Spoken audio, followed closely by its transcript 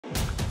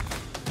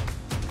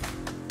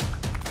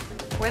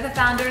We're the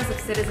founders of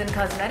CTZN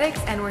Cosmetics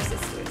and we're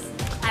sisters.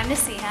 I'm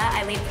Naseeha,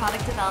 I lead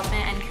product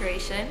development and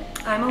curation.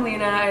 I'm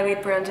Aleena, I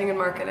lead branding and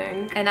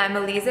marketing. And I'm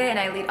Aleezeh, and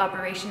I lead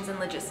operations and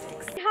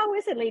logistics. How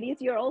is it, ladies?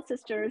 You're all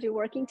sisters, you're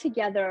working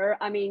together.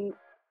 I mean,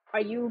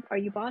 are you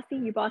bossy?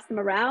 You boss them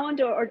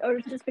around, or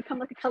does this become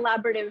like a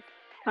collaborative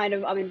kind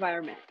of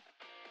environment?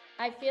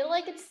 I feel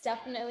like it's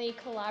definitely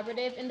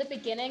collaborative. In the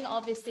beginning,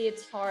 obviously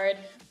it's hard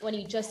when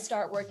you just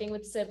start working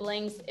with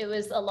siblings. It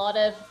was a lot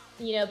of,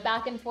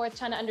 back and forth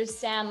trying to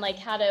understand like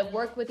how to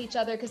work with each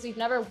other because we've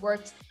never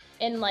worked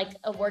in like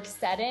a work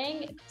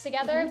setting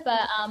together.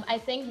 But I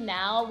think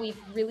now we've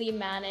really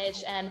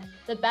managed, and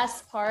the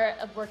best part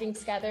of working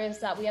together is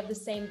that we have the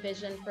same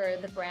vision for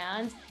the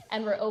brand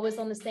and we're always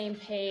on the same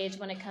page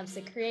when it comes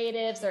to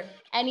creatives or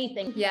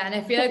anything. Yeah, and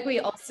I feel like we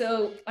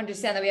also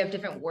understand that we have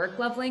different work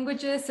love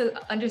languages. So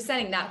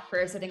understanding that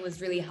first, I think,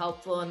 was really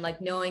helpful, and like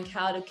knowing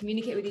how to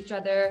communicate with each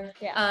other.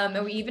 Yeah.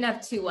 And we even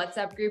have 2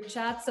 WhatsApp group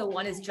chats. So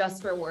one is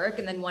just for work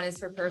and then one is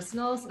for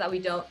personal, so that we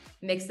don't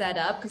mix that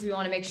up, because we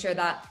want to make sure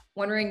that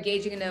when we're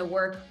engaging in a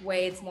work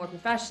way, it's more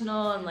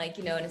professional and like,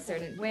 in a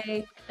certain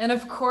way. And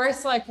of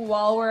course, like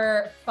while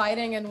we're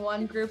fighting in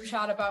one group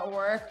chat about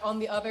work, on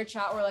the other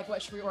chat, we're like,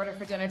 what should we order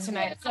for dinner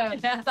tonight? So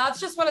that's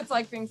just what it's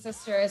like being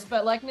sisters.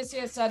 But like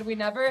Naseeha said, we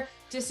never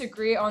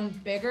disagree on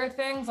bigger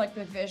things like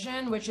the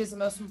vision, which is the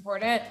most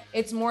important.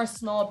 It's more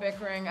small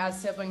bickering as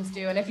siblings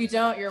do. And if you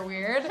don't, you're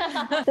weird.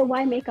 So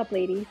why makeup,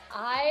 ladies?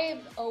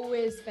 I've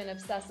always been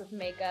obsessed with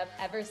makeup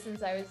ever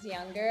since I was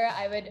younger.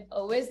 I would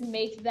always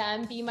make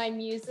them be my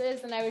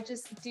muses, and I would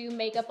just do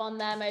makeup on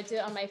them. I do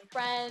it on my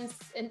friends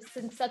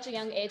since such a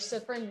young age. So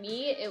for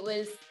me, it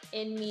was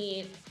in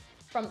me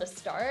from the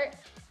start.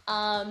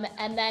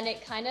 And then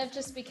it kind of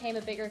just became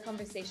a bigger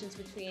conversations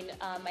between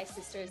my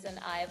sisters and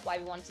I of why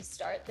we wanted to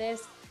start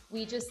this.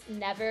 We just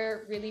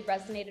never really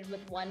resonated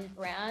with one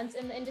brand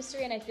in the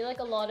industry. And I feel like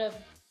a lot of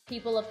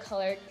people of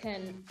color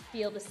can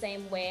feel the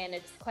same way, and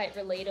it's quite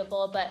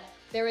relatable, but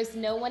there was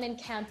no one in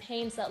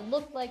campaigns that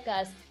looked like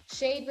us.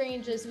 Shade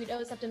ranges, we'd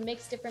always have to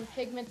mix different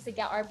pigments to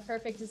get our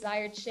perfect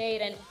desired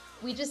shade, and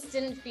we just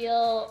didn't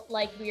feel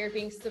like we were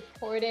being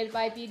supported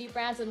by beauty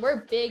brands. And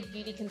we're big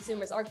beauty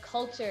consumers, our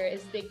culture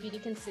is big beauty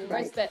consumers,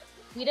 Right. But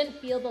we didn't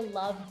feel the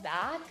love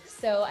back.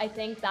 So I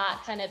think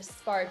that kind of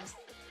sparked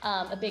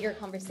a bigger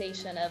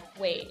conversation of,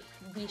 wait,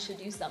 we should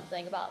do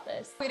something about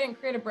this. We didn't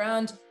create a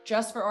brand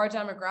just for our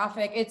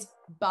demographic. It's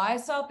by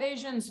South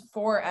Asians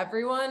for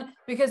everyone,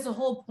 because the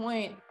whole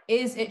point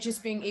is it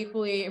just being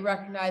equally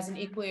recognized and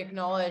equally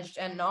acknowledged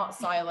and not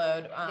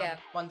siloed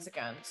once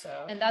again.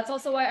 So, And that's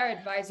also why our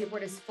advisory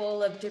board is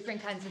full of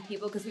different kinds of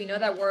people, because we know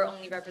that we're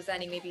only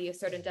representing maybe a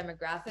certain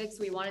demographic.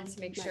 So we wanted to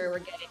make sure we're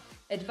getting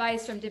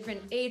advice from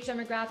different age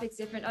demographics,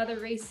 different other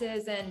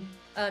races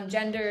and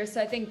genders.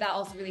 So I think that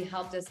also really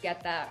helped us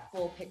get that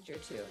full picture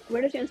too.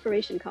 Where does your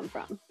inspiration come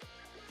from?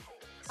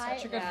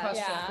 such a good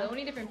question. So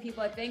many different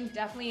people. I think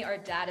definitely our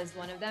dad is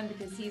one of them,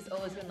 because he's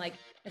always been like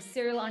a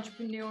serial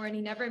entrepreneur, and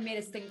he never made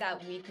us think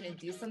that we couldn't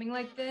do something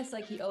like this.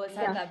 Like he always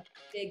had that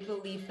big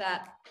belief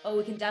that, oh,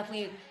 we can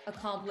definitely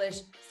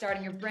accomplish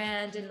starting your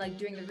brand and like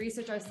doing the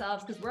research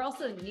ourselves, because we're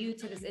also new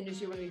to this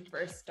industry when we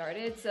first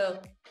started. So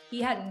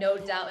he had no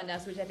doubt in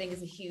us, which I think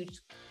is a huge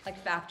like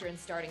factor in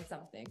starting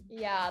something.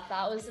 Yeah,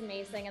 that was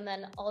amazing. And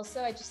then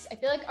also I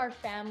feel like our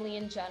family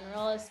in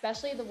general,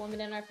 especially the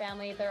women in our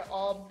family, they're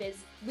all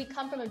we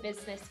come from a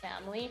business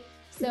family.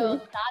 So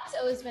that's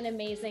always been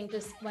amazing,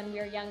 just when we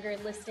were younger,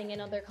 listening in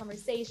on their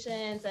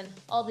conversations and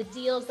all the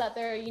deals that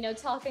they're,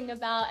 talking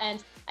about.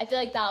 And I feel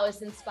like that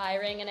was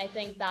inspiring. And I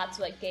think that's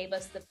what gave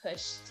us the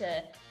push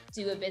to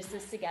do a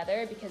business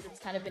together, because it's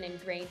kind of been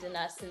ingrained in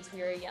us since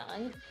we were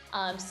young.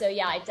 So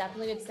yeah, I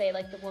definitely would say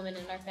like the women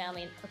in our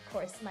family, and of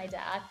course my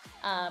dad,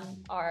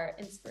 are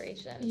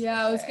inspirations.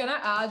 Yeah, I was gonna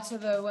add to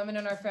the women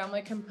in our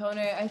family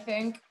component. I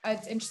think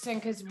it's interesting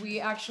because we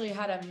actually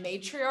had a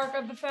matriarch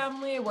of the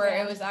family where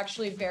it was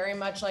actually very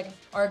much like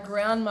our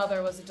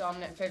grandmother was a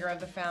dominant figure of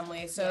the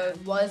family. So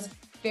it was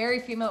very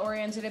female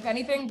oriented. If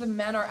anything, the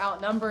men are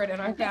outnumbered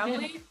in our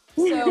family.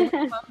 So we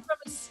come from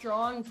a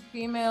strong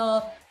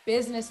female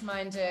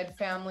business-minded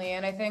family,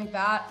 and I think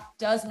that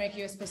does make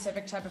you a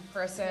specific type of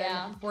person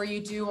where you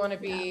do want to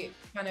be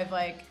kind of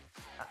like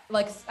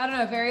I don't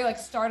know, very like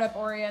startup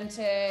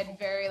oriented,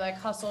 very like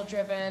hustle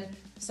driven.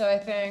 So I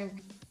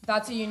think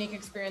that's a unique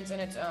experience in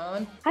its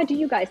own. How do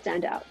you guys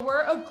stand out?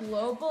 We're a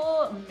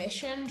global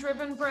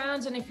mission-driven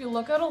brand, and if you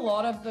look at a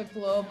lot of the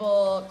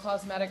global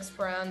cosmetics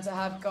brands that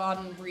have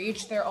gotten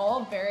reach, they're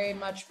all very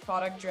much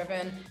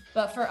product-driven.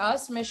 But for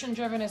us,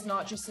 mission-driven is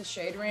not just a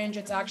shade range.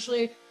 It's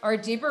actually our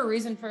deeper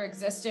reason for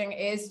existing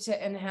is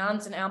to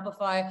enhance and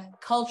amplify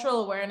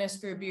cultural awareness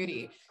through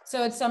beauty.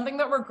 So it's something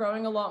that we're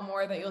growing a lot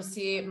more, that you'll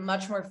see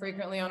much more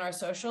frequently on our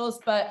socials.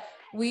 But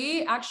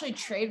we actually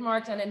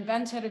trademarked and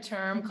invented a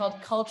term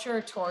called culture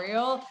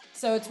tutorial.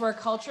 So it's where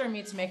culture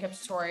meets makeup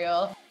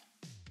tutorial.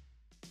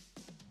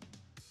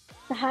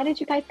 So how did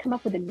you guys come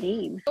up with a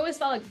name? I always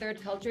felt like third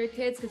culture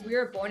kids, because we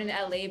were born in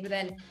LA, but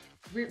then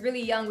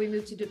really young, we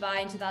moved to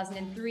Dubai in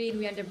 2003 and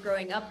we ended up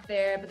growing up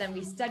there, but then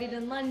we studied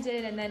in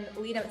London and then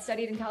Aleena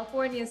studied in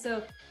California.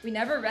 So we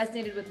never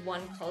resonated with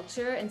one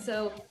culture. And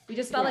so we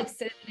just felt like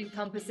Citizen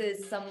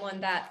encompasses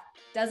someone that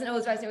doesn't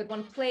always resonate with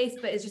one place,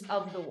 but is just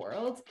of the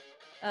world.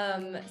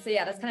 So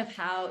yeah, that's kind of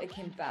how it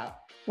came about.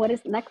 What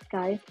is next,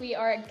 guys? We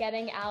are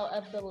getting out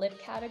of the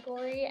lip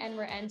category and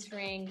we're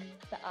entering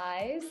the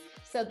eyes.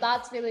 So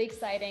that's really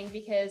exciting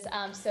because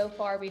so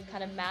far we've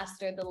kind of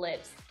mastered the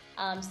lips.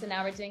 So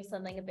now we're doing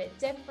something a bit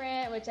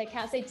different, which I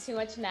can't say too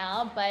much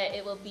now, but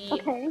it will be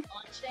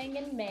launching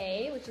in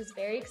May, which is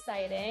very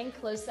exciting,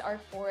 close to our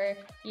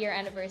 4-year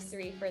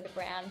anniversary for the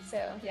brand.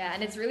 So yeah,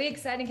 and it's really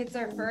exciting. It's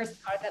our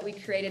first product that we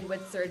created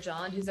with Sir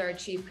John, who's our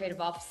chief creative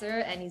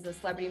officer, and he's a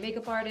celebrity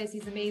makeup artist.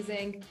 He's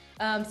amazing.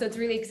 So it's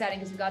really exciting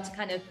because we got to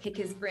kind of pick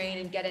his brain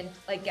and get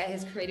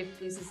his creative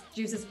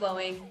juices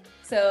flowing.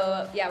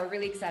 So yeah, we're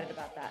really excited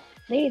about that.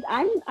 Ladies,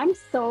 I'm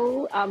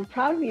so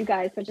proud of you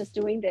guys for just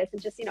doing this and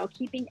just, you know,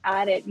 keeping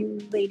at it.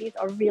 You ladies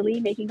are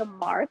really making a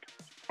mark.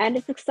 And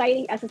it's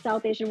exciting as a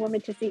South Asian woman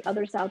to see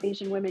other South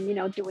Asian women, you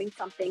know, doing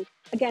something,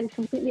 again,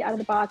 completely out of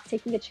the box,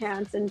 taking a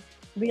chance and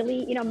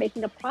really, you know,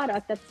 making a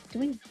product that's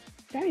doing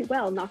very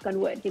well, knock on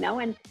wood, you know,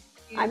 and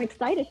I'm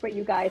excited for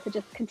you guys to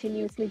just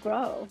continuously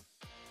grow.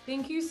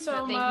 Thank you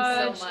so Thank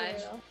much. you so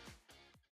much.